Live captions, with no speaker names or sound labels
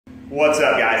What's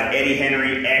up, guys? Eddie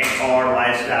Henry, XR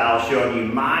Lifestyle, showing you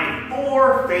my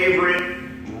 4 favorite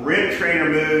rib trainer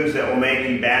moves that will make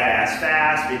you badass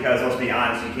fast, because let's be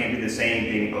honest, you can't do the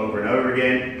same thing over and over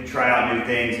again. Try out new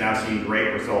things, and I've seen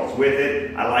great results with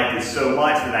it. I like this so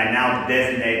much that I now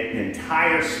designate an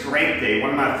entire strength day, one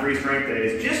of my 3 strength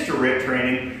days, just to rib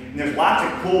training. And there's lots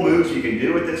of cool moves you can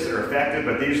do with this that are effective,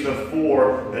 but these are the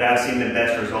 4 that I've seen the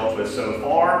best results with so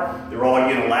far. They're all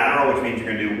unilateral, which means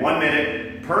you're gonna do 1 minute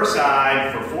per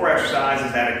side for 4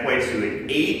 exercises. That equates to an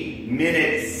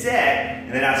 8-minute set,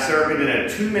 and then I serve it in a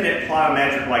 2-minute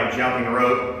plyometric like jumping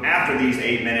rope after these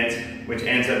 8 minutes, which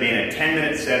ends up being a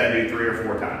 10-minute set I do 3 or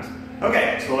 4 times.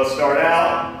 Okay, so let's start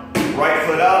out. Right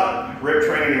foot up, rib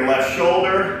training your left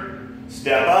shoulder,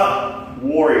 step up,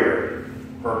 warrior.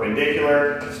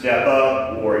 Perpendicular, step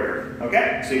up, warrior.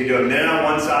 Okay, so you do a minute on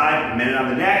one side, a minute on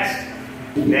the next.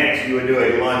 Next, you would do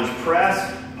a lunge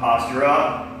press, posture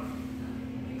up,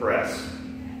 press,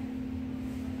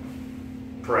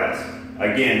 press.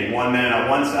 Again, 1 minute on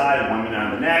one side, 1 minute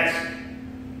on the next.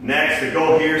 Next, the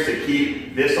goal here is to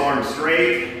keep this arm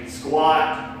straight,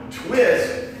 squat,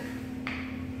 twist.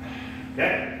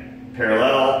 Okay,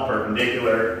 parallel,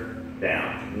 perpendicular,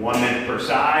 down. 1 minute per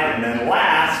side, and then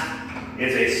last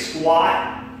is a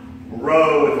squat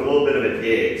row with a little bit of a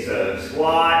dig. So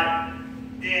squat,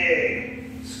 dig,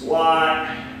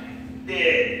 squat,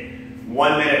 dig.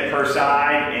 1 minute per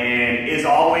side, and as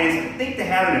always, I think to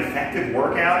have an effective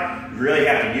workout, you really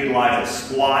have to utilize a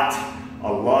squat,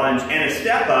 a lunge, and a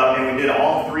step up, and we did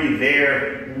all 3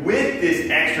 there with this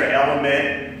extra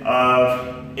element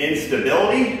of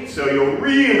instability. So you'll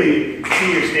really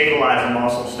see your stabilizing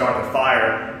muscles start to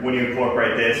fire when you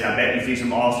incorporate this. I bet you see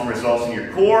some awesome results in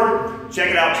your core.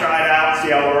 Check it out, try it out,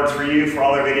 see how it works for you. For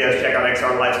all our videos, check out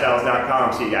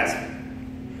xrlifestyles.com. See you guys.